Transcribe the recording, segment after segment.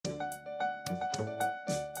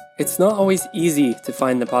It's not always easy to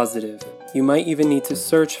find the positive. You might even need to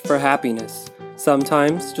search for happiness.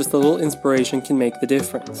 Sometimes, just a little inspiration can make the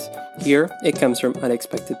difference. Here, it comes from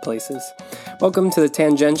unexpected places. Welcome to the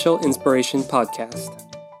Tangential Inspiration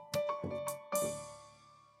Podcast.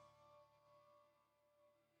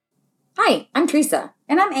 Hi, I'm Teresa.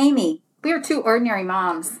 And I'm Amy. We are two ordinary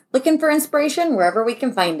moms. Looking for inspiration wherever we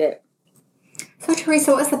can find it. So,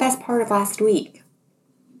 Teresa, what was the best part of last week?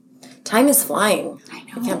 Time is flying. I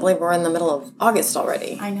know. I can't believe we're in the middle of August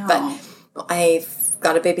already. I know. But I've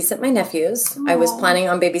got to babysit my nephews. I was planning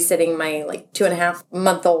on babysitting my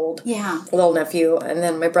 2.5-month-old little nephew, and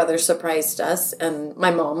then my brother surprised us, and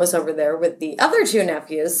my mom was over there with the other two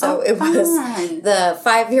nephews. So it was the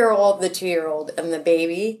 5-year-old, the 2-year-old, and the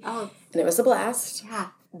baby. Oh. And it was a blast. Yeah.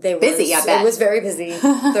 Busy, I bet. It was very busy.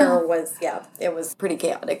 It was pretty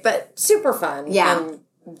chaotic, but super fun. Yeah. And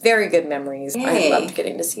very good memories. Yay. I loved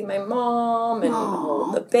getting to see my mom and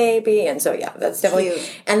hold the baby. And so, that's definitely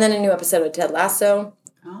cute. And then a new episode of Ted Lasso.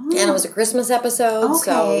 Oh. And it was a Christmas episode.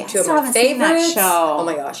 Okay. So, two of my favorites. Oh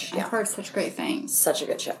my gosh. I've heard such great things. Such a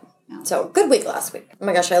good show. Yeah. So, good week last week. Oh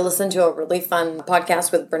my gosh, I listened to a really fun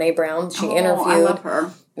podcast with Brene Brown. She interviewed. I love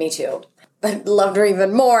her. Me too. But loved her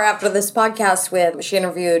even more after this podcast she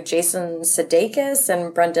interviewed Jason Sudeikis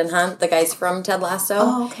and Brendan Hunt, the guys from Ted Lasso.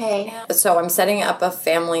 Oh, okay. So I'm setting up a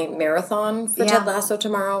family marathon for Ted Lasso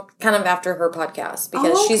tomorrow, kind of after her podcast,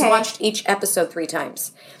 because she's watched each episode 3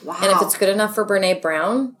 times. Wow. And if it's good enough for Brene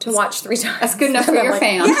Brown to watch 3 times. That's good enough for your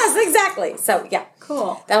fans. Yes, exactly. So,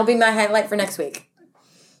 Cool. That'll be my highlight for next week.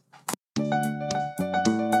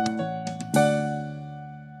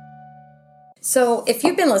 So, if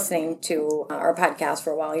you've been listening to our podcast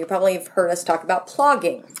for a while, you probably have heard us talk about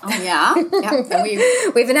plogging. Oh, yeah?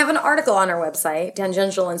 Yep. We even have an article on our website,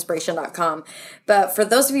 tangentialinspiration.com. But for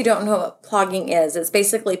those of you who don't know what plogging is, it's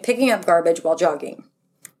basically picking up garbage while jogging,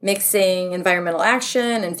 mixing environmental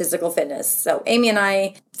action and physical fitness. So, Amy and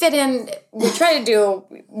I fit in. We're trying to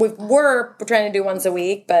do once a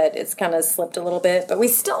week, but it's kind of slipped a little bit. But we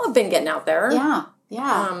still have been getting out there. Yeah.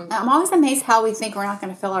 Yeah. I'm always amazed how we think we're not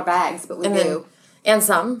going to fill our bags, but we do. And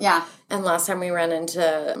some. Yeah. And last time we ran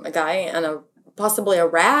into a guy and possibly a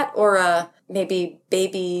rat or a maybe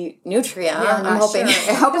baby nutria. I'm hoping.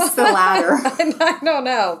 Sure. I hope it's the latter. I don't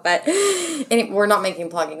know. But we're not making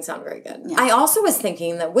plogging sound very good. Yeah. I also was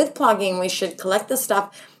thinking that with plogging, we should collect the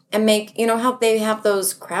stuff and make, how they have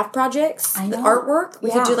those craft projects, the artwork?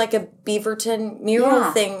 We could do like a Beaverton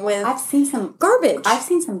mural thing with I've seen some garbage. I've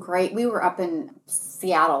seen some great, we were up in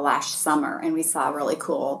Seattle last summer and we saw a really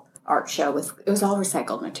cool art show it was all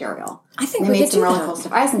recycled material. I think they we made could some do really that. Cool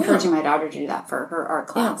stuff. I was encouraging my daughter to do that for her art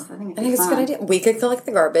class. Yeah. I think it's a good idea. We could collect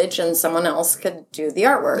the garbage and someone else could do the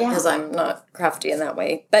artwork because I'm not crafty in that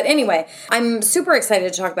way. But anyway, I'm super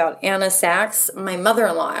excited to talk about Anna Sachs. My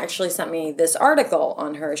mother-in-law actually sent me this article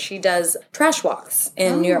on her. She does trash walks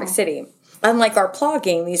in New York City. Unlike our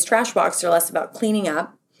plogging, these trash walks are less about cleaning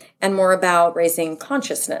up and more about raising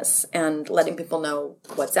consciousness and letting people know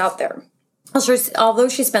what's out there. Although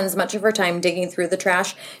she spends much of her time digging through the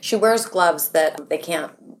trash, she wears gloves that they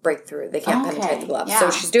can't break through. They can't penetrate the gloves. Yeah.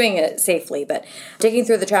 So she's doing it safely. But digging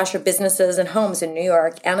through the trash of businesses and homes in New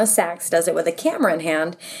York, Anna Sachs does it with a camera in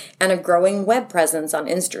hand and a growing web presence on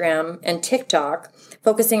Instagram and TikTok,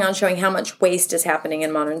 focusing on showing how much waste is happening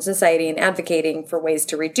in modern society and advocating for ways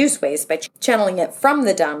to reduce waste by channeling it from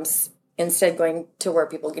the dumps instead going to where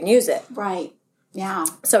people can use it. Right. Yeah.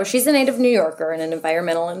 So she's a native New Yorker and an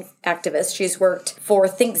environmental activist. She's worked for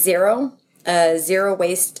Think Zero, a zero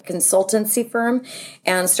waste consultancy firm,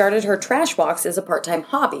 and started her trash walks as a part-time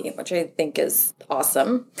hobby, which I think is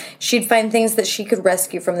awesome. She'd find things that she could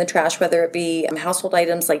rescue from the trash, whether it be household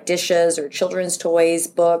items like dishes or children's toys,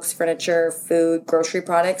 books, furniture, food, grocery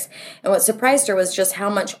products. And what surprised her was just how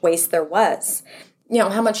much waste there was.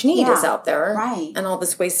 How much need is out there. Right. And all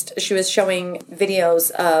this waste. She was showing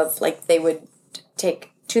videos of, they would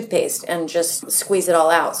take toothpaste and just squeeze it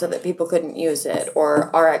all out so that people couldn't use it,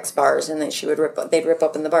 or RX bars, and then they'd rip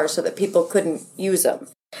open the bars so that people couldn't use them.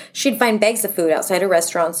 She'd find bags of food outside of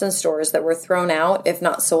restaurants and stores that were thrown out, if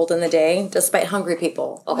not sold in the day, despite hungry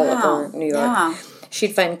people all over New York. Yeah.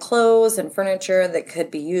 She'd find clothes and furniture that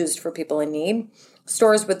could be used for people in need.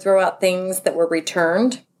 Stores would throw out things that were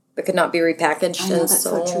returned but could not be repackaged and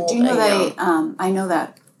sold. So true. Do you know I know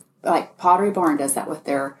that Pottery Barn does that with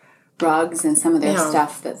their rugs and some of their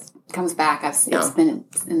stuff that comes back. It's been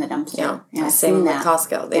in the dumpster. Yeah, same with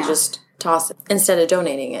Costco. They just toss it instead of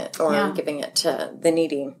donating it or giving it to the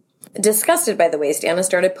needy. Disgusted by the waste, Anna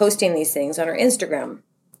started posting these things on her Instagram,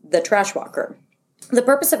 The Trash Walker. The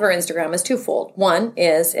purpose of her Instagram is twofold. One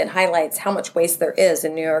is it highlights how much waste there is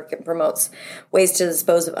in New York and promotes ways to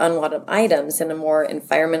dispose of unwanted items in a more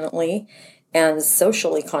environmentally and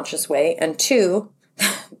socially conscious way. And two,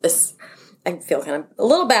 this, I feel kind of a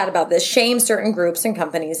little bad about this, shame certain groups and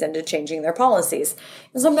companies into changing their policies.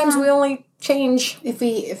 And sometimes we only change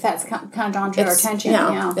if that's kind of drawn to our attention.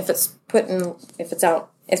 Yeah, if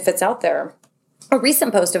it's out there. A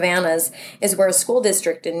recent post of Anna's is where a school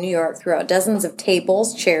district in New York threw out dozens of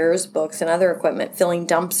tables, chairs, books, and other equipment, filling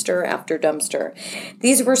dumpster after dumpster.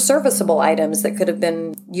 These were serviceable items that could have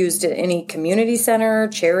been used at any community center,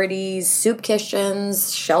 charities, soup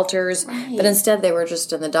kitchens, shelters, but instead they were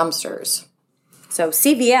just in the dumpsters. So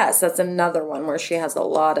CVS, that's another one where she has a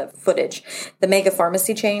lot of footage. The mega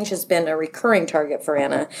pharmacy chain has been a recurring target for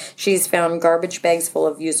Anna. She's found garbage bags full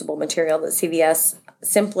of usable material that CVS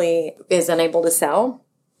simply is unable to sell.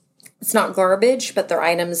 It's not garbage, but they're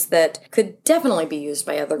items that could definitely be used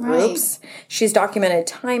by other groups. Right. She's documented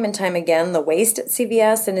time and time again the waste at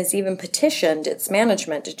CVS and has even petitioned its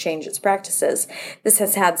management to change its practices. This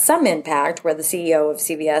has had some impact where the CEO of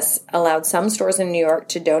CVS allowed some stores in New York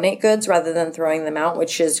to donate goods rather than throwing them out,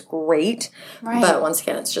 which is great. Right. But once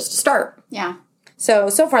again, it's just a start. Yeah.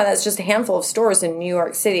 So far, that's just a handful of stores in New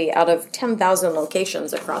York City out of 10,000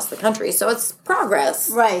 locations across the country. So it's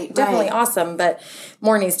progress. Right. Definitely awesome, but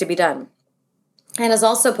more needs to be done. And has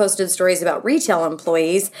also posted stories about retail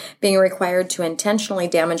employees being required to intentionally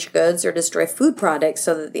damage goods or destroy food products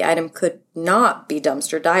so that the item could not be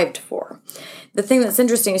dumpster dived for. The thing that's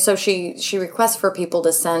interesting, so she requests for people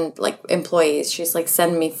to send, like, employees. She's like,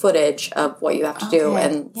 send me footage of what you have to do.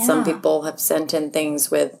 And some people have sent in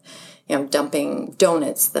things with, dumping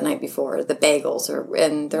donuts the night before, the bagels,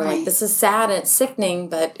 and they're like, this is sad and it's sickening,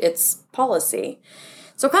 but it's policy.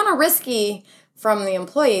 So kind of risky from the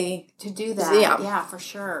employee to do that. Yeah, for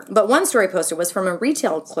sure. But one story posted was from a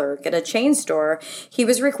retail clerk at a chain store. He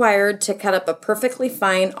was required to cut up a perfectly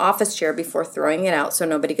fine office chair before throwing it out so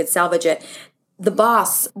nobody could salvage it. The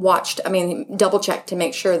boss double-checked to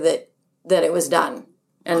make sure that it was done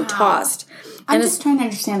and tossed. I'm just trying to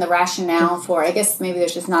understand the rationale for, I guess maybe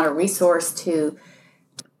there's just not a resource to,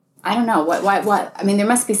 I don't know, what, I mean, there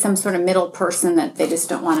must be some sort of middle person that they just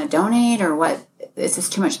don't want to donate, or what, it's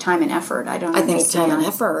just too much time and effort. I think it's time and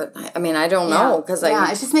effort. I mean, I don't know.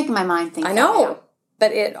 It's just making my mind think. I know.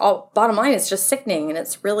 But bottom line, it's just sickening, and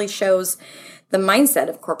it really shows the mindset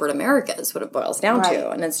of corporate America is what it boils down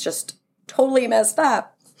to, and it's just totally messed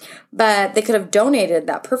up. But they could have donated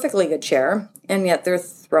that perfectly good chair, and yet they're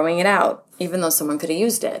throwing it out, even though someone could have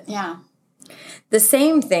used it. Yeah. The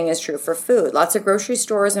same thing is true for food. Lots of grocery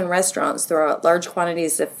stores and restaurants throw out large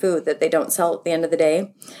quantities of food that they don't sell at the end of the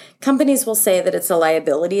day. Companies will say that it's a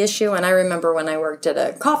liability issue, and I remember when I worked at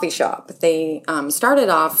a coffee shop, they started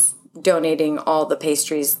off donating all the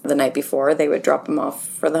pastries the night before. They would drop them off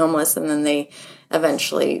for the homeless, and then they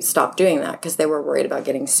eventually stopped doing that because they were worried about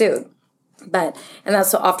getting sued. And that's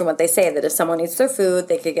so often what they say, that if someone eats their food,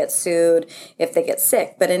 they could get sued if they get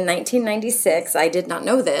sick. But in 1996, I did not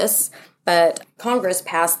know this, but Congress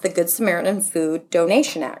passed the Good Samaritan Food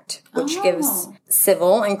Donation Act, which gives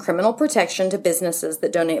civil and criminal protection to businesses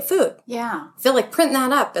that donate food. Yeah. I feel like printing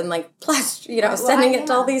that up and sending it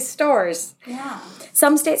to all these stores. Yeah.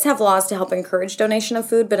 Some states have laws to help encourage donation of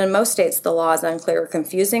food, but in most states the law is unclear or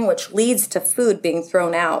confusing, which leads to food being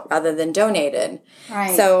thrown out rather than donated.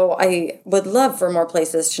 Right. So I would love for more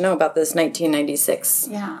places to know about this 1996.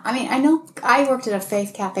 Yeah. I mean, I know I worked at a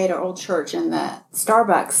Faith Cafe at our old church, and the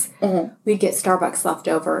Starbucks, we'd get Starbucks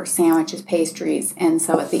leftover sandwiches, pastries, and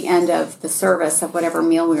so at the end of the service of whatever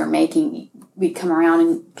meal we were making, we'd come around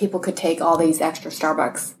and people could take all these extra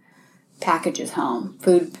Starbucks packages home,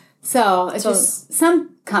 food. So it's just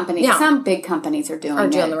some companies, some big companies are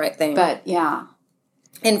doing the right thing. But yeah.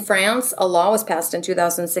 In France, a law was passed in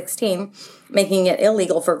 2016 making it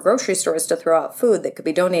illegal for grocery stores to throw out food that could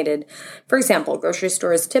be donated. For example, grocery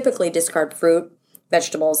stores typically discard fruit,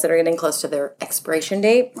 vegetables that are getting close to their expiration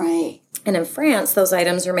date. Right. And in France, those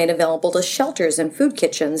items are made available to shelters and food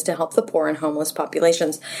kitchens to help the poor and homeless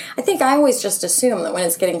populations. I think I always just assume that when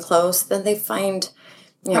it's getting close, then they find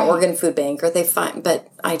organ food bank, or they find, but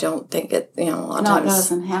I don't think it, a lot of times. No, it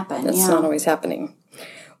doesn't happen. It's not always happening.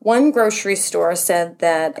 One grocery store said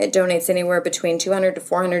that it donates anywhere between 200 to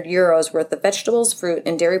 400 euros worth of vegetables, fruit,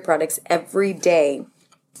 and dairy products every day.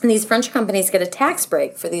 And these French companies get a tax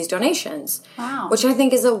break for these donations. Wow. Which I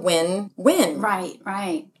think is a win-win.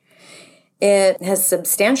 Right. It has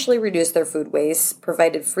substantially reduced their food waste,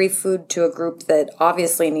 provided free food to a group that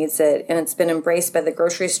obviously needs it, and it's been embraced by the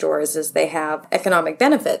grocery stores as they have economic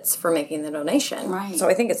benefits for making the donation. Right. So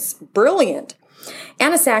I think it's brilliant.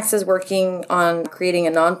 Anna Sachs is working on creating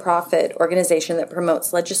a nonprofit organization that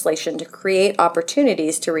promotes legislation to create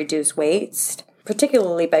opportunities to reduce waste,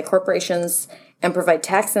 particularly by corporations, and provide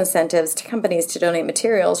tax incentives to companies to donate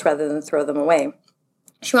materials rather than throw them away.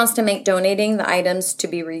 She wants to make donating the items to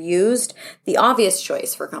be reused the obvious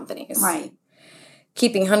choice for companies. Right.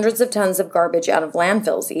 Keeping hundreds of tons of garbage out of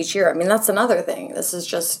landfills each year. I mean, that's another thing. This is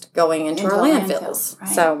just going into our landfills. Right.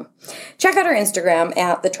 So check out our Instagram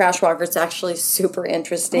at The Trash Walker. It's actually super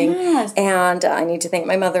interesting. Yes. And I need to thank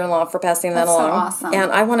my mother-in-law for passing that along. So awesome.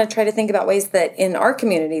 And I want to try to think about ways that in our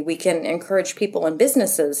community we can encourage people and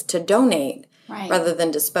businesses to donate rather than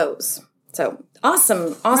dispose. So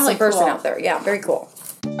awesome really person out there. Yeah, very cool.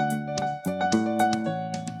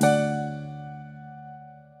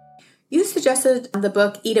 You suggested the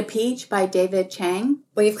book Eat a Peach by David Chang.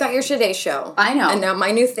 Well, you've got your Today Show. I know. And now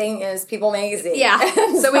my new thing is People Magazine. Yeah.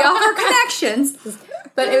 So we all have connections.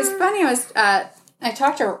 But it was funny. I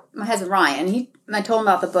talked to my husband Ryan, and I told him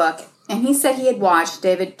about the book, and he said he had watched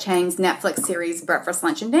David Chang's Netflix series Breakfast,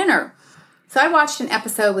 Lunch, and Dinner. So I watched an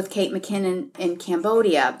episode with Kate McKinnon in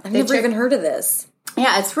Cambodia. I've never even heard of this.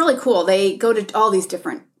 Yeah, it's really cool. They go to all these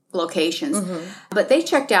different locations. But they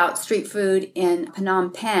checked out street food in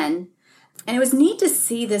Phnom Penh. And it was neat to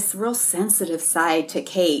see this real sensitive side to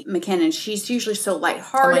Kate McKinnon. She's usually so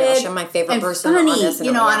lighthearted. Oh my gosh, I'm my favorite and person funny, on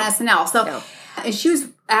SNL. on SNL. So, and she was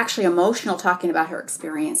actually emotional talking about her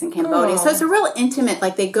experience in Cambodia. So it's a real intimate,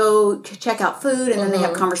 like they go to check out food and then they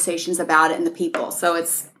have conversations about it and the people. So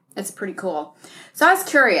it's pretty cool. So I was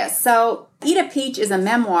curious. So Eat a Peach is a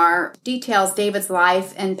memoir, details David's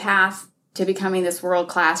life and path to becoming this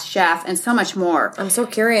world-class chef and so much more. I'm so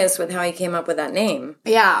curious with how he came up with that name.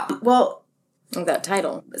 Yeah, well, that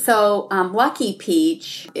title. So, Lucky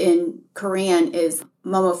Peach in Korean is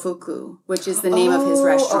Momofuku, which is the name of his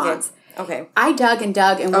restaurants. Okay. I dug and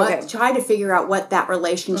tried to figure out what that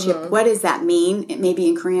relationship, what does that mean? It may be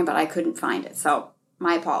in Korean, but I couldn't find it. So,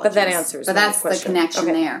 my apologies. But that answers But that's the connection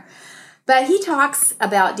there. But he talks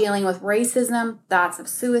about dealing with racism, thoughts of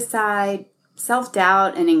suicide,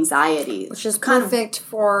 self-doubt, and anxiety. Which is perfect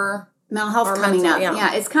for mental health coming up.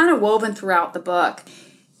 Yeah, it's kind of woven throughout the book.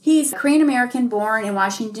 He's Korean-American, born in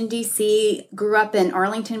Washington, D.C., grew up in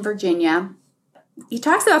Arlington, Virginia. He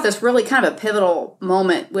talks about this really kind of a pivotal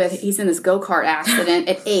moment he's in this go-kart accident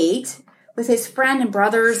at 8 with his friend and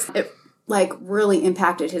brothers. It, really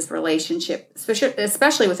impacted his relationship,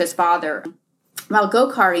 especially with his father. While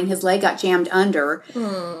go-karting, his leg got jammed under,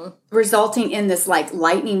 resulting in this,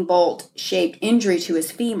 lightning bolt-shaped injury to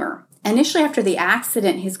his femur. Initially, after the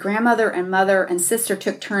accident, his grandmother and mother and sister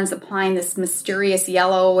took turns applying this mysterious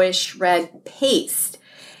yellowish red paste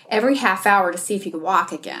every half hour to see if he could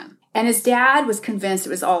walk again. And his dad was convinced it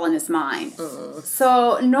was all in his mind.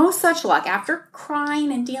 So, no such luck. After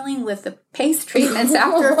crying and dealing with the paste treatments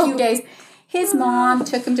after a few days, his mom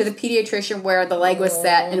took him to the pediatrician where the leg was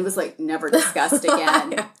set, and it was never discussed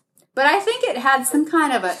again. But I think it had some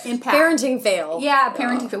kind of an impact. Parenting fail. Yeah,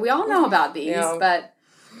 parenting fail. We all know about these, but...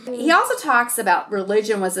 He also talks about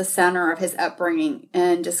religion was the center of his upbringing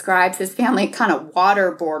and describes his family kind of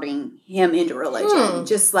waterboarding him into religion,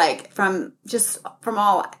 from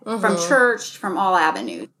church, from all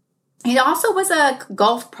avenues. He also was a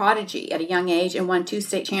golf prodigy at a young age and won 2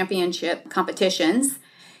 state championship competitions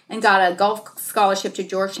and got a golf scholarship to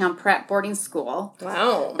Georgetown Prep boarding school.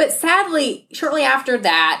 Wow. But sadly, shortly after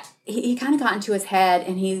that, he kind of got into his head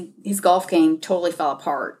and his golf game totally fell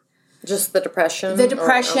apart. Just the depression?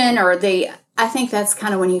 I think that's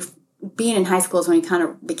kind of when being in high school is when he kind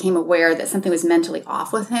of became aware that something was mentally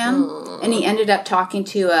off with him. And he ended up talking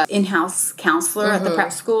to an in-house counselor at the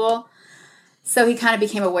prep school. So he kind of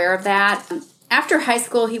became aware of that. After high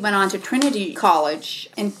school, he went on to Trinity College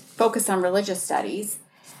and focused on religious studies.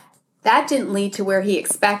 That didn't lead to where he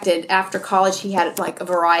expected. After college, he had a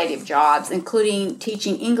variety of jobs, including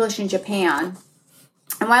teaching English in Japan.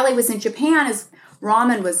 And while he was in Japan, his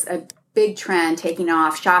ramen was a big trend taking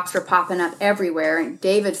off. Shops were popping up everywhere, and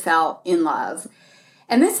David fell in love.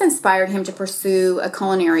 And this inspired him to pursue a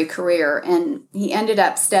culinary career, and he ended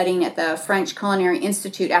up studying at the French Culinary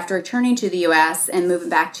Institute after returning to the U.S. and moving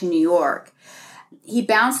back to New York. He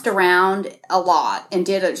bounced around a lot and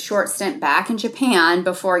did a short stint back in Japan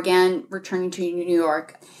before again returning to New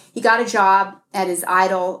York. He got a job at his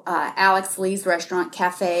idol, Alex Lee's restaurant,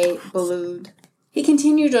 Cafe Boulud. He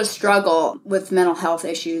continued to struggle with mental health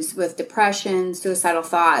issues, with depression, suicidal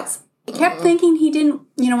thoughts. He kept thinking he didn't,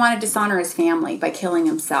 want to dishonor his family by killing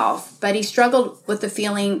himself. But he struggled with the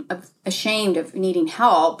feeling of ashamed of needing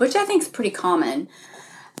help, which I think is pretty common.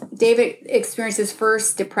 David experienced his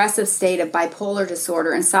first depressive state of bipolar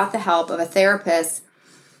disorder and sought the help of a therapist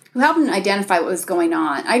who helped him identify what was going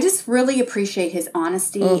on. I just really appreciate his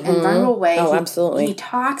honesty and vulnerable way. Oh, absolutely. He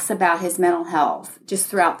talks about his mental health just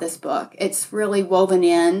throughout this book. It's really woven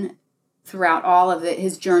in throughout all of it,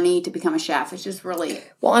 his journey to become a chef. It's just really...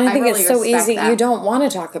 Well, and I think really it's so easy. that. You don't want to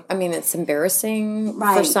talk... I mean, it's embarrassing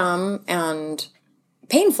for some and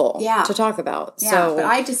painful to talk about. Yeah, so but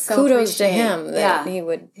I just kudos to him that he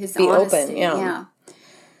would his be honesty, open. Yeah.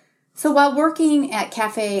 So while working at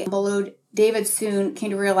Cafe Boulud, David soon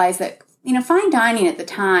came to realize that, fine dining at the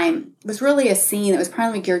time was really a scene that was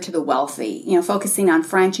primarily geared to the wealthy, focusing on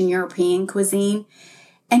French and European cuisine.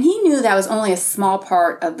 And he knew that was only a small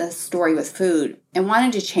part of the story with food and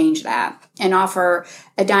wanted to change that and offer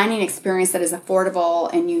a dining experience that is affordable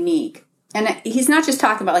and unique. And he's not just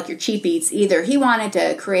talking about like your cheap eats either. He wanted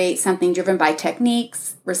to create something driven by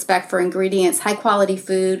techniques, respect for ingredients, high quality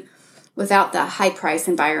food without the high price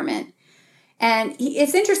environment. And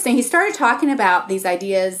it's interesting. He started talking about these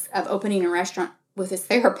ideas of opening a restaurant with his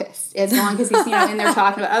therapist as long as he's in there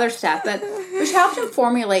talking about other stuff, but which helped him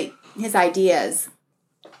formulate his ideas.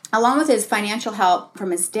 Along with his financial help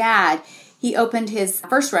from his dad, he opened his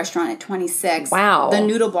first restaurant at 26. Wow. The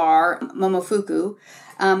noodle bar, Momofuku,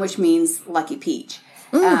 which means Lucky Peach.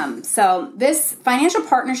 So this financial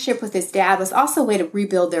partnership with his dad was also a way to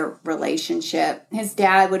rebuild their relationship. His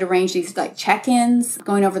dad would arrange these like check-ins,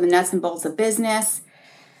 going over the nuts and bolts of business.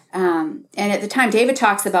 And at the time, David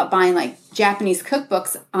talks about buying like Japanese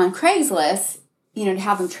cookbooks on Craigslist, to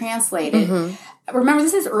have them translated. Remember,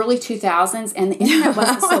 this is early 2000s, and the internet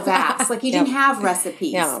wasn't so vast. Like, you didn't have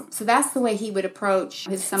recipes. Yeah. So that's the way he would approach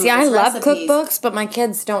some of his recipes. I love cookbooks, but my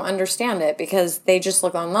kids don't understand it because they just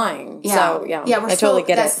look online. Yeah. So, I totally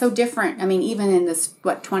get it. That's so different. I mean, even in this,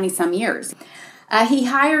 20-some years. He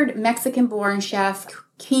hired Mexican-born chef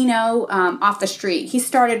Kino off the street. They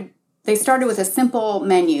started with a simple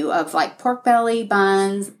menu of, like, pork belly,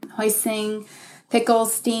 buns, hoisin,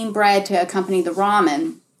 pickles, steamed bread to accompany the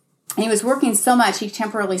ramen. And he was working so much, he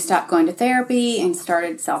temporarily stopped going to therapy and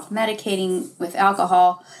started self-medicating with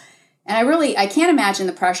alcohol. And I can't imagine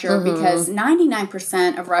the pressure because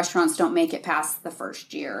 99% of restaurants don't make it past the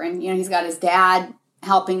first year. And, he's got his dad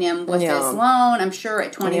helping him with his loan, I'm sure,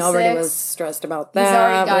 at 26. And he already was stressed about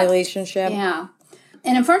that relationship. Yeah.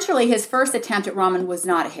 And unfortunately, his first attempt at ramen was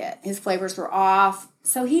not a hit. His flavors were off.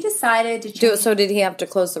 So he decided to change. So did he have to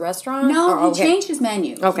close the restaurant? No, he changed his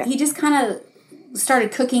menu. Okay. He just kind of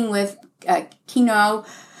started cooking with Kino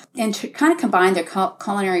and to kind of combine their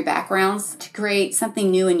culinary backgrounds to create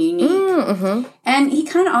something new and unique. And he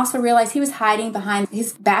kind of also realized he was hiding behind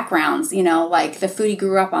his backgrounds, like the food he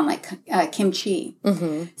grew up on, like kimchi.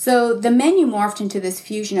 So the menu morphed into this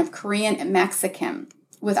fusion of Korean and Mexican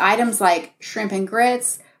with items like shrimp and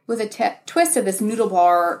grits with a twist of this noodle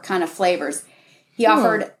bar kind of flavors. He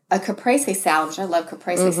offered a caprese salad, which I love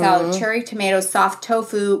caprese salad, cherry tomatoes, soft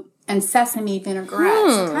tofu, and sesame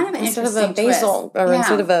vinaigrette. So kind of an instead interesting of a basil twist. Or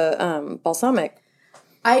instead of a balsamic.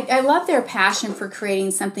 I love their passion for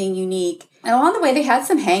creating something unique. And along the way, they had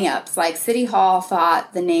some hang-ups. Like City Hall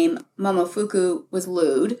thought the name Momofuku was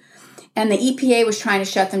lewd. And the EPA was trying to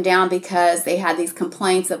shut them down because they had these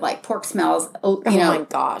complaints of like pork smells, my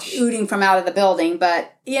gosh, oozing from out of the building.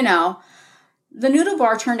 But, the noodle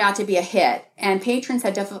bar turned out to be a hit. And patrons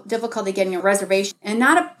had difficulty getting a reservation. And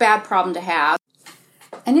not a bad problem to have.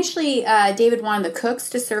 Initially, David wanted the cooks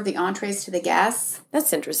to serve the entrees to the guests.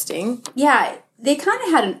 That's interesting. Yeah, they kind of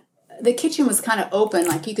had the kitchen was kind of open,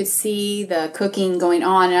 like you could see the cooking going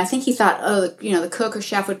on. And I think he thought, the cook or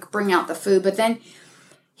chef would bring out the food. But then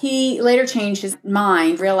he later changed his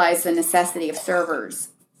mind, realized the necessity of servers.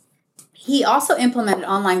 He also implemented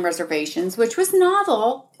online reservations, which was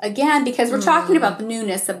novel, again, because we're talking about the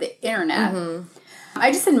newness of the internet.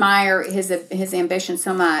 I just admire his ambition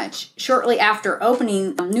so much. Shortly after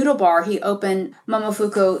opening Noodle Bar, he opened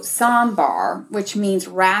Momofuku Sambar, which means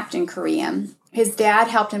wrapped in Korean. His dad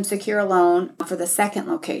helped him secure a loan for the second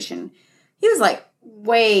location. He was like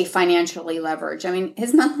way financially leveraged. I mean,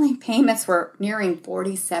 his monthly payments were nearing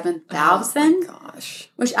 $47,000. Oh my gosh!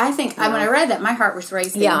 Which I think when I read that, my heart was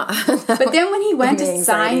racing. Yeah. But then when he went to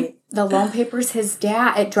sign the loan papers,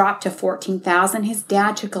 it dropped to $14,000. His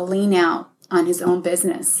dad took a lien out on his own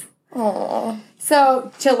business. Aww.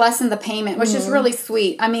 So to lessen the payment, which is really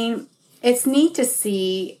sweet. I mean, it's neat to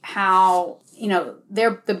see how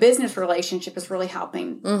the business relationship is really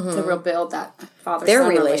helping to rebuild that father-son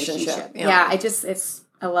relationship. Yeah,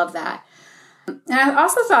 I love that. And I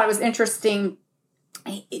also thought it was interesting,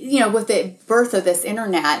 with the birth of this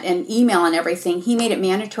internet and email and everything, he made it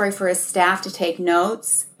mandatory for his staff to take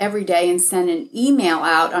notes every day and send an email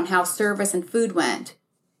out on how service and food went.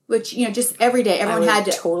 which, just every day everyone had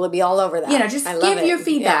to totally be all over that. Just give your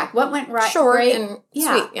feedback. Yeah. What went right? Short great. And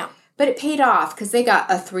sweet. Yeah. But it paid off because they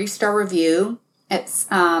got a 3-star review at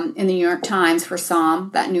in the New York Times for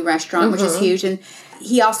Som, that new restaurant, which is huge. And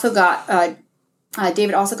he also got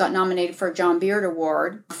David also got nominated for a John Beard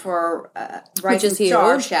Award for Rising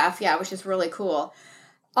Star Chef. Yeah, which is really cool.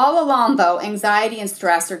 All along, though, anxiety and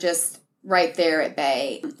stress are just right there at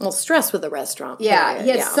bay. Well, stress with a restaurant. Yeah, period.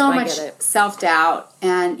 He had so much self-doubt,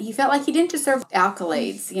 and he felt like he didn't deserve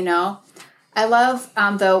accolades, I love,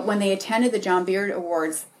 though, when they attended the John Beard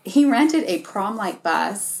Awards, he rented a prom-like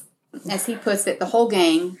bus, as he puts it, the whole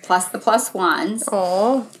gang, plus the plus ones.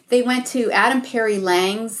 Oh. They went to Adam Perry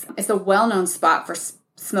Lang's. It's a well-known spot for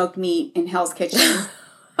smoked meat in Hell's Kitchen.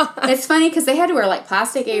 It's funny because they had to wear, like,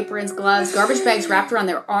 plastic aprons, gloves, garbage bags wrapped around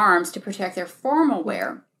their arms to protect their formal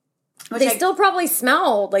wear. They still probably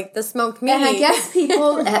smelled like the smoked meat. And I guess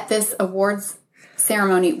people at this awards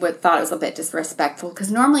ceremony thought it was a bit disrespectful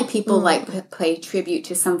because normally people pay tribute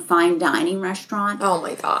to some fine dining restaurant. Oh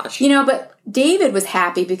my gosh. But David was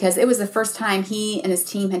happy because it was the first time he and his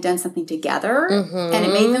team had done something together, and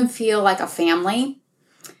it made them feel like a family,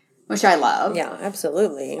 which I love. Yeah,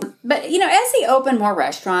 absolutely. But, as he opened more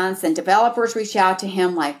restaurants and developers reached out to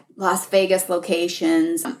him, like Las Vegas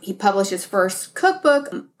locations, he published his first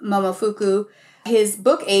cookbook, Momofuku. His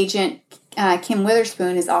book agent, Kim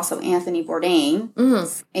Witherspoon, is also Anthony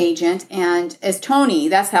Bourdain's agent. And as Tony,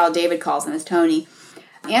 that's how David calls him, as Tony,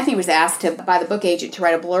 Anthony was asked by the book agent to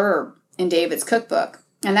write a blurb in David's cookbook.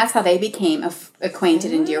 And that's how they became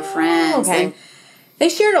acquainted and dear friends. Okay. And they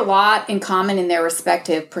shared a lot in common in their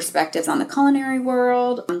respective perspectives on the culinary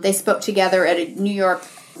world. They spoke together at a New York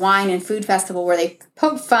wine and food festival where they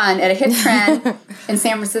poked fun at a hip trend in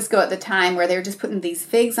San Francisco at the time where they were just putting these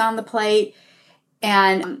figs on the plate.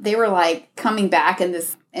 And they were like coming back in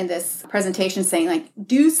this presentation saying, like,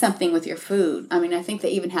 do something with your food. I mean, I think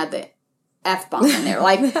they even had the F-bomb in there.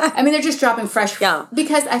 Like, I mean, they're just dropping fresh. Yeah.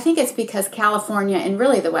 Because I think it's because California and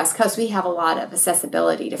really the West Coast, we have a lot of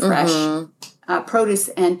accessibility to fresh produce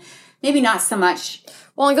and maybe not so much.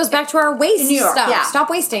 Well, it goes back to our waste New York, stuff. yeah. Stop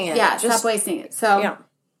wasting it. Yeah, stop wasting it. So,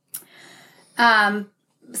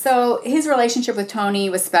 so his relationship with Tony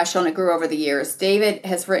was special and it grew over the years. David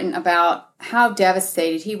has written about how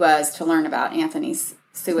devastated he was to learn about Anthony's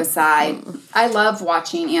suicide. I love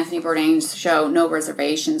watching Anthony Bourdain's show, No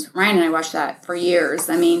Reservations. Ryan and I watched that for years.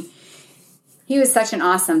 I mean, he was such an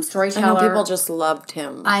awesome storyteller. I know people just loved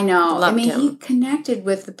him. I know. He connected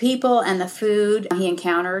with the people and the food he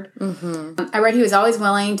encountered. I read he was always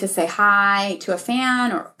willing to say hi to a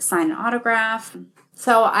fan or sign an autograph.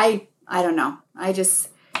 So I don't know.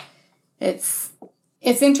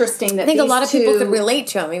 It's interesting that I think a lot of people could relate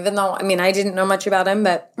to him, even though, I mean, I didn't know much about him,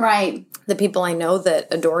 but the people I know that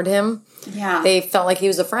adored him, they felt like he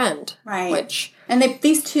was a friend. Right. And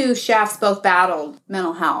these two chefs both battled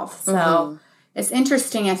mental health. So it's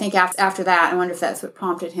interesting, I think, after that. I wonder if that's what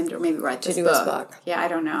prompted him to maybe write this book. His book. Yeah, I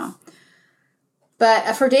don't know.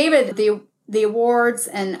 But for David, the awards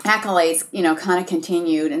and accolades, kind of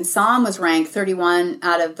continued. And Som was ranked 31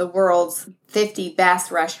 out of the world's 50 best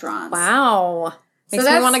restaurants. Wow. Makes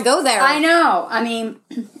me want to go there. I know. I mean,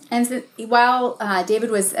 and so, while David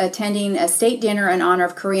was attending a state dinner in honor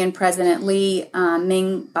of Korean President Lee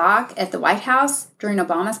Myung-bak at the White House during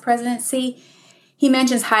Obama's presidency, he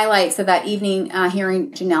mentions highlights of that evening,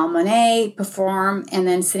 hearing Janelle Monáe perform and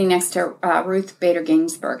then sitting next to Ruth Bader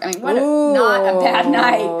Ginsburg. I mean, not a bad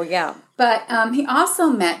night. Oh, yeah. But he also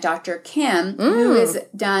met Dr. Kim, who has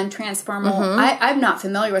done transformal. I'm not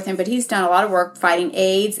familiar with him, but he's done a lot of work fighting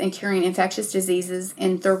AIDS and curing infectious diseases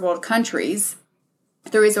in third world countries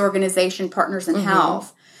through his organization, Partners in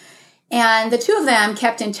Health. And the two of them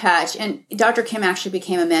kept in touch, and Dr. Kim actually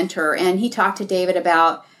became a mentor, and he talked to David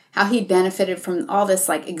about how he benefited from all this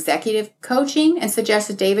like executive coaching and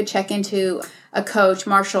suggested David check into a coach,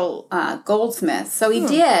 Marshall Goldsmith. So he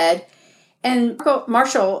did. And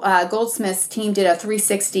Marshall Goldsmith's team did a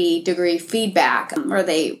 360-degree feedback where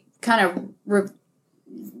they kind of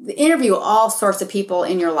interview all sorts of people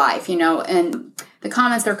in your life, and the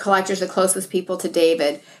comments are collectors, the closest people to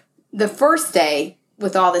David. The first day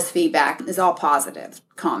with all this feedback is all positive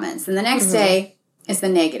comments. And the next day is the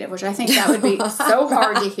negative, which I think that would be so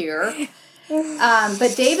hard to hear.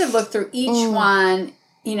 But David looked through each one.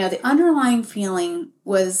 The underlying feeling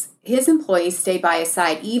was his employees stayed by his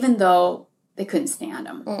side, even though they couldn't stand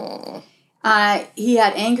him. He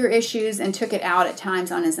had anger issues and took it out at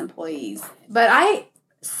times on his employees. But I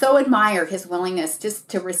so admire his willingness just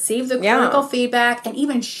to receive the critical feedback and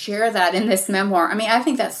even share that in this memoir. I mean, I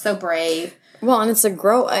think that's so brave. Well, and it's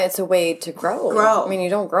a way to grow. I mean,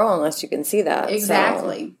 you don't grow unless you can see that.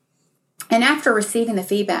 Exactly. And after receiving the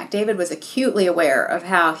feedback, David was acutely aware of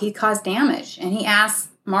how he caused damage. And he asked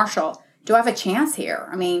Marshall, do I have a chance here?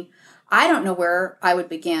 I mean, I don't know where I would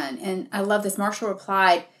begin. And I love this. Marshall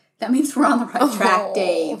replied, that means we're on the right track,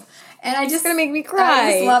 Dave. And I just... It's going to make me cry.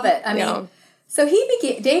 I just love it. I mean... So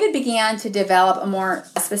David began to develop a more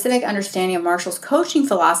specific understanding of Marshall's coaching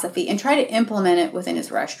philosophy and try to implement it within his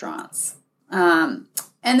restaurants. And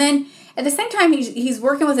then at the same time, he's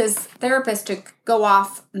working with his therapist to go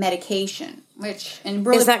off medication,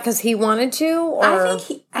 is that because he wanted to? Or?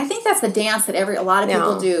 I think that's the dance that a lot of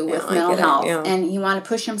people do with mental health, and he wanted to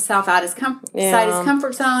push himself out his outside his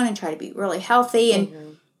comfort zone and try to be really healthy.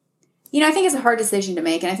 And I think it's a hard decision to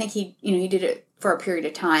make, and I think he did it for a period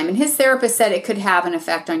of time. And his therapist said it could have an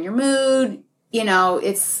effect on your mood.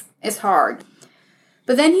 It's hard.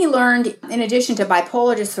 But then he learned, in addition to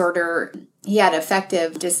bipolar disorder, he had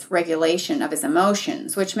effective dysregulation of his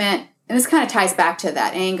emotions, which meant, and this kind of ties back to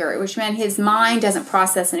that anger, which meant his mind doesn't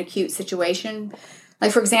process an acute situation.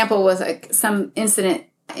 Like, for example, with some incident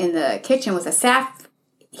in the kitchen with a staff,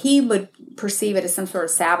 he would perceive it as some sort of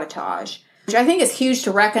sabotage, which I think is huge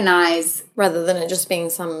to recognize, rather than it just being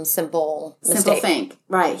some simple thing,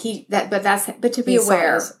 right? But to be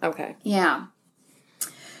aware, okay, yeah.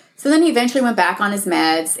 So then he eventually went back on his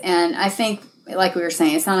meds, and I think, like we were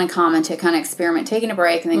saying, it's not uncommon to kind of experiment, taking a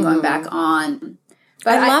break and then going back on.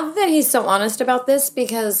 But I love that he's so honest about this,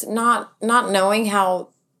 because not knowing how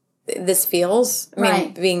this feels, I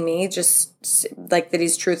mean, being me, just like that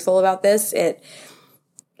he's truthful about this,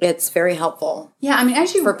 it's very helpful. Yeah, I mean,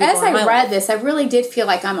 as I read this, I really did feel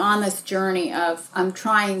like I'm on this journey of, I'm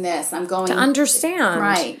trying this, I'm going to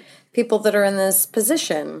understand people that are in this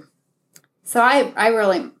position. So I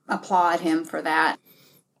really applaud him for that.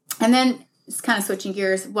 And then, just kind of switching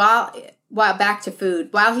gears, while back to food,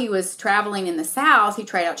 while he was traveling in the South, he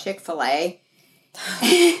tried out Chick-fil-A,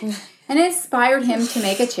 and it inspired him to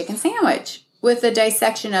make a chicken sandwich with a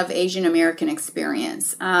dissection of Asian American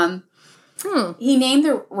experience. He named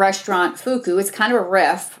the restaurant Fuku. It's kind of a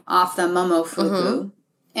riff off the Momofuku.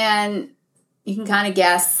 And you can kind of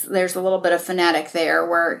guess there's a little bit of phonetic there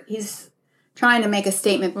where he's trying to make a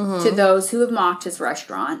statement to those who have mocked his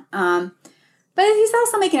restaurant. But he's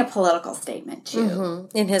also making a political statement, too.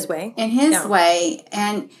 In his way. In his way.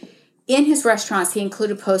 And in his restaurants, he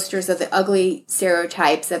included posters of the ugly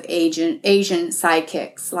stereotypes of Asian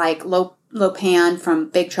sidekicks, like Lo Pan from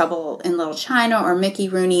Big Trouble in Little China, or Mickey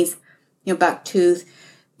Rooney's Bucktooth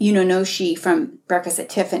Yunonoshi from Breakfast at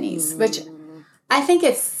Tiffany's, which I think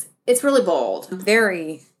it's really bold.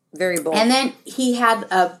 Very, very bold. And then he had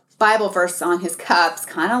a Bible verse on his cups,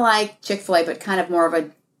 kind of like Chick-fil-A, but kind of more of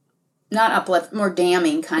a, not uplift, more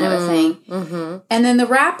damning kind of a thing. And then the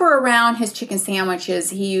wrapper around his chicken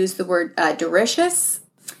sandwiches, he used the word delicious,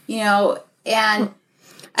 and...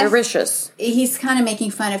 Delicious. He's kind of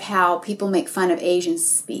making fun of how people make fun of Asians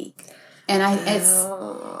speak. And he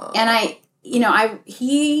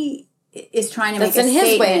is trying to make a statement. That's in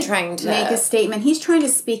his way, trying to make a statement. He's trying to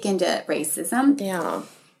speak into racism. Yeah.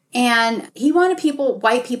 And he wanted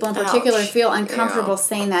white people in particular, to feel uncomfortable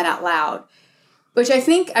saying that out loud. Which I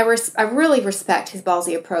think I really respect his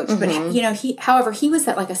ballsy approach. But however, he was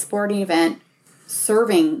at like a sporting event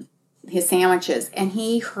serving his sandwiches, and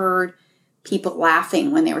he heard people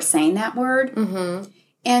laughing when they were saying that word.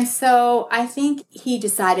 And so I think he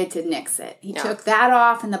decided to nix it. He took that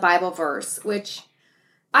off in the Bible verse, which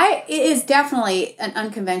it is definitely an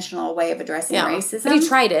unconventional way of addressing racism. But he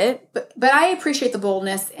tried it. But I appreciate the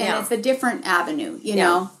boldness, and it's a different avenue, you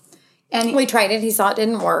know. And we tried it. He saw it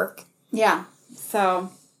didn't work. Yeah.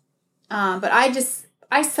 So, but I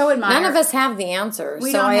so admire. None of us have the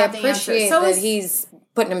answers. So I appreciate that he's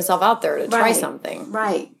putting himself out there to try something.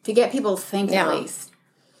 Right. To get people to think at least.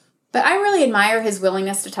 But I really admire his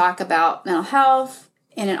willingness to talk about mental health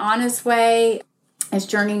in an honest way, his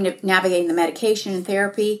journey to navigating the medication and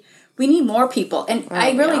therapy. We need more people. And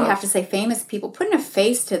I really have to say famous people putting a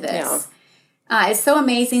face to this. It's so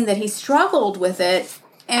amazing that he struggled with it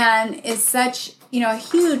and is such, a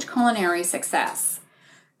huge culinary success.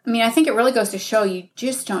 I mean, I think it really goes to show you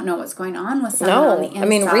just don't know what's going on with someone on the inside. I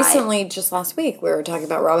mean, recently, just last week, we were talking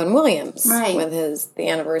about Robin Williams. With the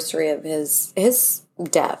anniversary of his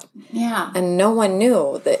death. Yeah. And no one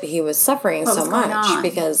knew that he was suffering so much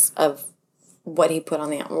because of what he put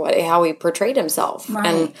on how he portrayed himself.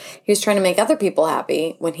 And he was trying to make other people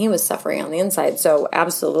happy when he was suffering on the inside. So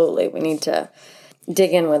absolutely, we need to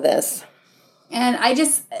dig in with this. And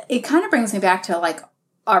it kind of brings me back to like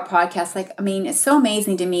our podcast. Like, I mean, it's so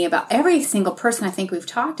amazing to me about every single person I think we've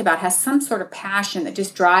talked about has some sort of passion that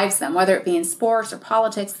just drives them, whether it be in sports or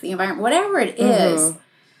politics, the environment, whatever it is.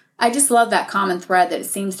 I just love that common thread that it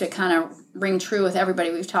seems to kind of ring true with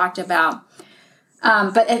everybody we've talked about.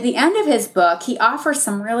 But at the end of his book, he offers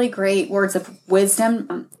some really great words of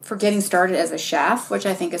wisdom for getting started as a chef, which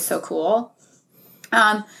I think is so cool.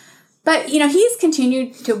 But, he's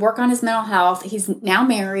continued to work on his mental health. He's now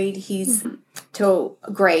married. He's to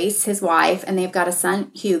Grace, his wife, and they've got a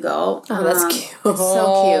son, Hugo. Oh, that's cute. It's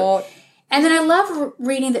so cute. And then I love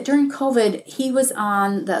reading that during COVID, he was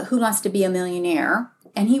on the Who Wants to Be a Millionaire,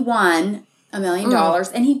 and he won $1 million,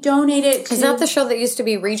 and he donated to... Is that the show that used to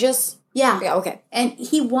be Regis? Yeah. Yeah, okay. And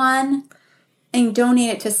he won and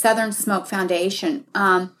donated to Southern Smoke Foundation,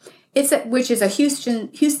 which is a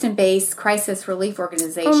Houston-based crisis relief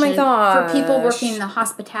organization. Oh my gosh. For people working in the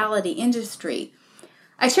hospitality industry.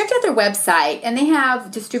 I checked out their website, and they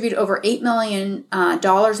have distributed over $8 million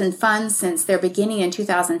in funds since their beginning in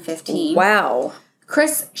 2015. Wow.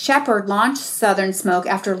 Chris Shepard launched Southern Smoke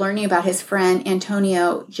after learning about his friend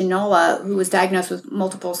Antonio Ginola, who was diagnosed with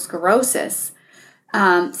multiple sclerosis.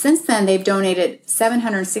 Since then, they've donated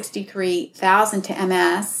 $763,000 to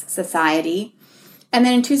MS Society. And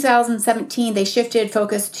then in 2017, they shifted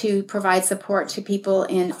focus to provide support to people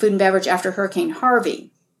in food and beverage after Hurricane Harvey.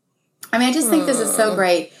 I mean, I just think this is so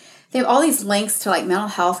great. They have all these links to like mental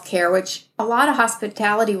health care, which a lot of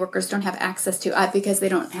hospitality workers don't have access to because they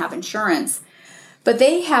don't have insurance. But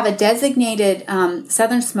they have a designated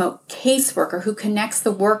Southern Smoke caseworker who connects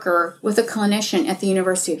the worker with a clinician at the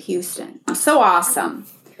University of Houston. So awesome.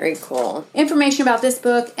 Very cool. Information about this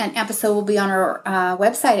book and episode will be on our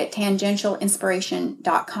website at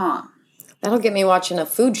tangentialinspiration.com. That'll get me watching a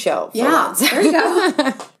food show. Yeah, there you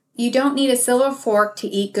go. You don't need a silver fork to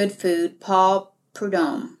eat good food. Paul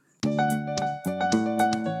Prudhomme.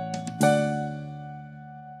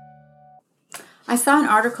 I saw an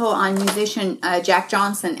article on musician Jack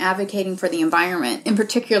Johnson advocating for the environment, in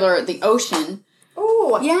particular the ocean.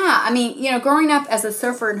 Oh, yeah. I mean, growing up as a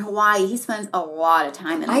surfer in Hawaii, he spends a lot of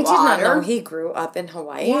time in the water. I did not know he grew up in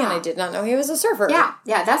Hawaii, and I did not know he was a surfer. Yeah,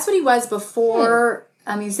 that's what he was before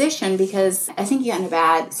a musician, because I think he got in a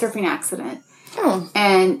bad surfing accident. Oh.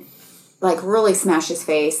 And really smashed his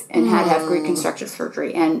face and had to have reconstructive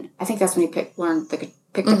surgery. And I think that's when he picked up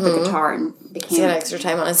the guitar and became... He had extra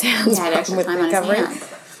time on his hands. He had extra time on his hands.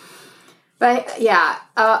 But,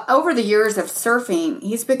 over the years of surfing,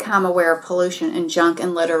 he's become aware of pollution and junk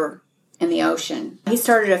and litter in the ocean. He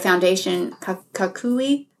started a foundation,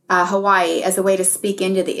 Kakui, Hawaii, as a way to speak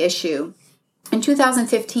into the issue. In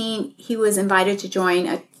 2015, he was invited to join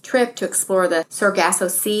a trip to explore the Sargasso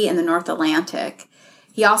Sea in the North Atlantic.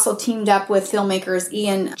 He also teamed up with filmmakers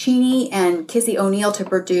Ian Cheney and Kizzy O'Neill to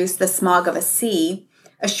produce The Smog of a Sea,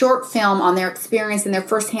 a short film on their experience and their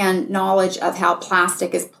firsthand knowledge of how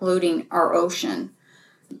plastic is polluting our ocean.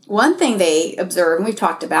 One thing they observed, and we've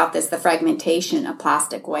talked about this, the fragmentation of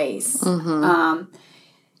plastic waste, how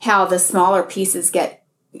the smaller pieces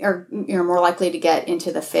are more likely to get into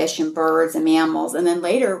the fish and birds and mammals, and then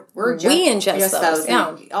later we ingest those.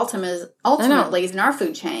 Yeah. Ultimately is in our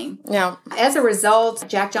food chain. Yeah. As a result,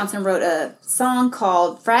 Jack Johnson wrote a song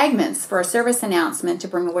called Fragments for a service announcement to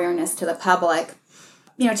bring awareness to the public.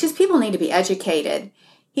 Just people need to be educated.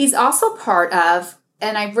 He's also part of,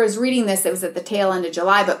 and I was reading this, it was at the tail end of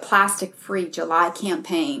July, but Plastic Free July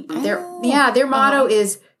campaign. Their motto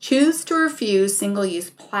is choose to refuse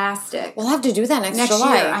single-use plastic. We'll have to do that next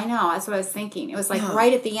July. Year. I know. That's what I was thinking. It was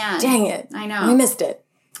right at the end. Dang it. I know. We missed it.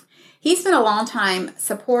 He's been a long-time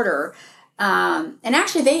supporter. And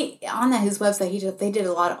actually, on his website, they did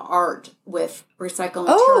a lot of art with recycled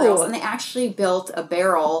materials. And they actually built a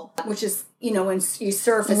barrel, which is, when you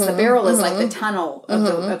surf, the barrel is like the tunnel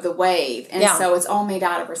of the wave. And so it's all made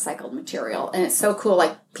out of recycled material. And it's so cool.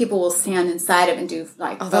 People will stand inside of it and do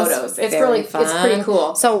photos. It's really fun. It's pretty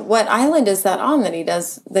cool. So what island is that on that he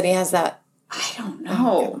has that? I don't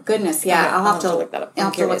know. Okay. Goodness, yeah. Okay, I'll have to look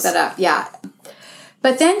that up. Yeah.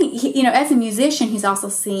 But then, as a musician, he's also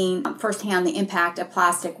seen firsthand the impact of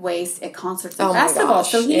plastic waste at concerts and festivals.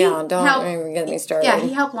 So don't even get me started. Yeah,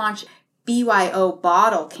 he helped launch BYO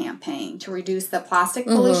Bottle campaign to reduce the plastic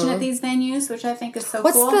pollution at these venues, which I think is so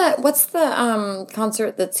cool. What's the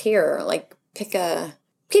concert that's here?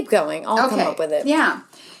 Keep going. I'll come up with it. Yeah.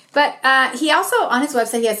 But he also, on his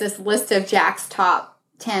website, he has this list of Jack's top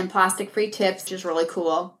 10 plastic-free tips, which is really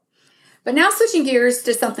cool. But now switching gears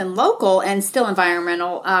to something local and still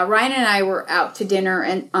environmental, Ryan and I were out to dinner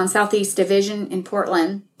on Southeast Division in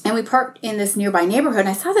Portland, and we parked in this nearby neighborhood, and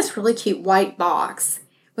I saw this really cute white box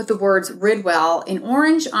with the words Ridwell in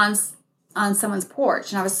orange on someone's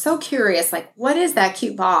porch. And I was so curious, what is that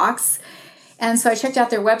cute box? And so I checked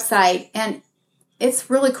out their website, and It's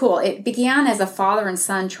really cool. It began as a father and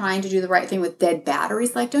son trying to do the right thing with dead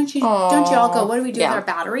batteries. Like, don't you all go, what do we do with our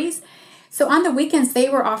batteries? So on the weekends, they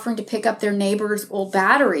were offering to pick up their neighbors' old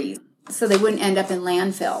batteries so they wouldn't end up in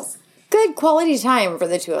landfills. Good quality time for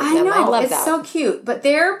the two of them. I know. I love it's that. So cute. But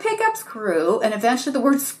their pickups grew, and eventually the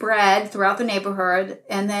word spread throughout the neighborhood.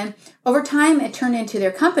 And then over time, it turned into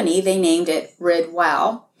their company. They named it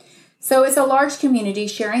Ridwell. So it's a large community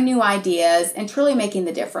sharing new ideas and truly making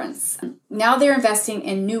the difference. Now they're investing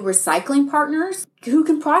in new recycling partners who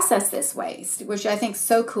can process this waste, which I think is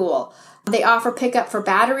so cool. They offer pickup for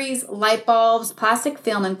batteries, light bulbs, plastic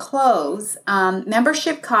film, and clothes.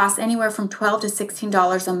 Membership costs anywhere from $12 to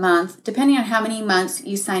 $16 a month, depending on how many months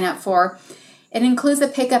you sign up for. It includes a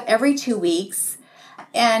pickup every 2 weeks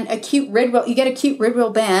and a cute Ridwell. You get a cute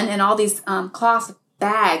Ridwell bin and all these cloth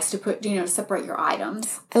bags to put, to separate your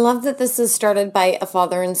items. I love that this is started by a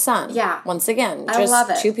father and son. Yeah. Once again, I love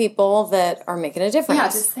it. Two people that are making a difference. Yeah,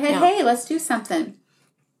 just hey, let's do something.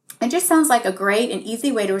 It just sounds like a great and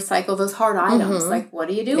easy way to recycle those hard items. Like, what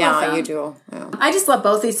do you do with them? Yeah, you do. Yeah. I just love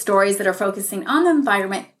both these stories that are focusing on the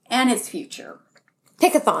environment and its future.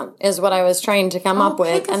 Pickathon is what I was trying to come up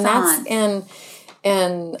with. Pickathon. And that's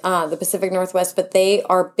in the Pacific Northwest, but they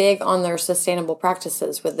are big on their sustainable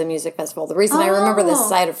practices with the music festival. The reason I remember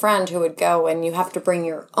this, I had a friend who would go and you have to bring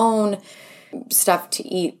your own stuff to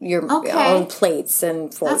eat, your own plates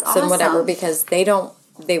and forks and whatever, because they will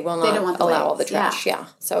not allow all the trash. Yeah.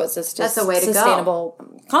 So it's just that's a way to sustainable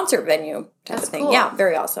concert venue type of thing. Cool. Yeah,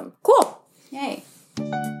 very awesome. Cool. Yay.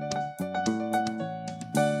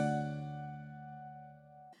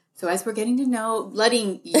 So as we're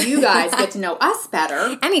letting you guys get to know us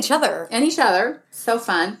better. And each other. So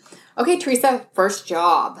fun. Okay, Teresa, first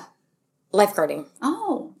job. Lifeguarding.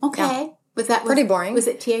 Oh, okay. Yeah. Was that pretty boring? Was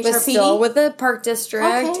it THRP? Was still with the Park District.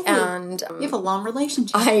 Okay. And you have a long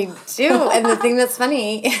relationship. I do. And the thing that's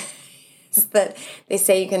funny is that they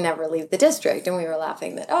say you can never leave the district. And we were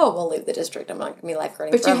laughing that, we'll leave the district. I'm not going to be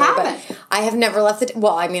lifeguarding But forever. you haven't. But I have never left it.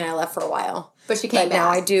 Well, I mean, I left for a while. But you came back. Now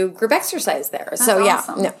I do group exercise there. That's so,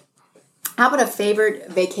 awesome. No. How about a favorite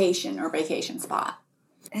vacation or vacation spot?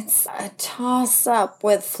 It's a toss-up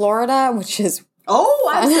with Florida, which is... Oh,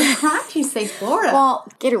 I'm surprised you say Florida. Well,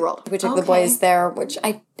 Gator World. We took the boys there, which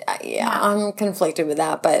I'm conflicted with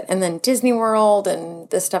that. And then Disney World and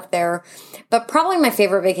the stuff there. But probably my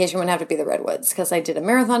favorite vacation would have to be the Redwoods because I did a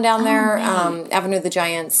marathon down there, Avenue of the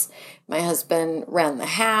Giants. My husband ran the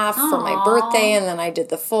half for my birthday, and then I did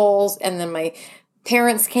the fulls, and then my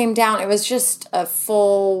parents came down. It was just a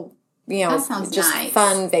full... that sounds just nice.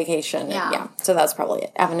 Fun vacation. Yeah. So that's probably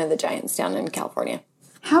it. Avenue of the Giants down in California.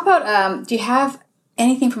 How about, do you have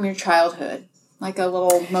anything from your childhood? Like a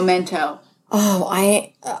little memento? Oh,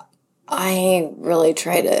 I really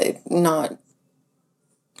try to not...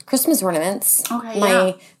 Christmas ornaments.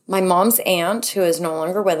 Okay, My mom's aunt, who is no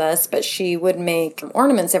longer with us, but she would make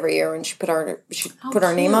ornaments every year, and she put our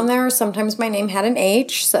name on there. Sometimes my name had an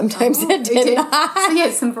H. Sometimes it did not. So you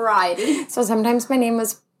had some variety. So sometimes my name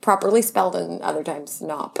was properly spelled and other times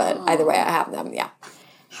not, but either way I have them, yeah.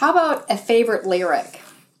 How about a favorite lyric?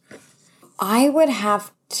 I would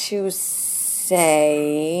have to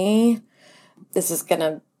say, this is going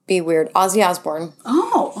to be weird, Ozzy Osbourne.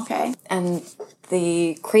 Oh, okay. And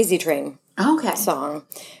the Crazy Train song,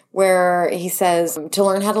 where he says, to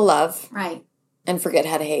learn how to love and forget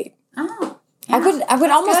how to hate. Oh. Yeah, I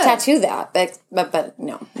would almost tattoo that, but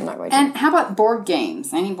no, I'm not going to. And how about board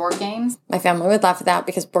games? Any board games? My family would laugh at that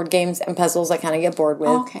because board games and puzzles I kind of get bored with.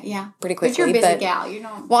 Okay, yeah. Pretty quickly. But you're a busy gal. You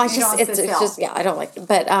don't. Well, it's just I don't like it.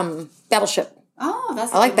 But Battleship. Oh,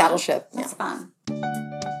 that's. I like Battleship. That's fun.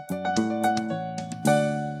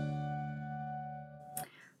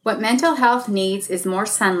 What mental health needs is more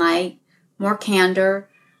sunlight, more candor,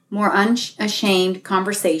 more unashamed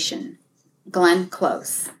conversation. Glenn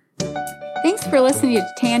Close. Thanks for listening to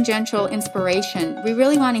Tangential Inspiration. We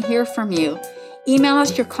really want to hear from you. Email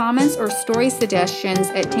us your comments or story suggestions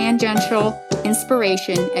at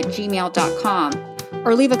tangentialinspiration@gmail.com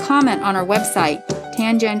or leave a comment on our website,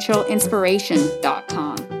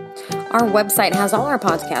 tangentialinspiration.com. Our website has all our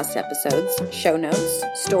podcast episodes, show notes,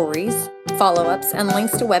 stories, follow-ups, and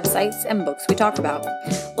links to websites and books we talk about.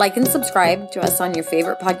 Like and subscribe to us on your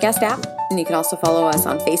favorite podcast app, and you can also follow us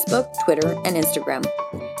on Facebook, Twitter, and Instagram.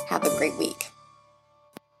 Have a great week.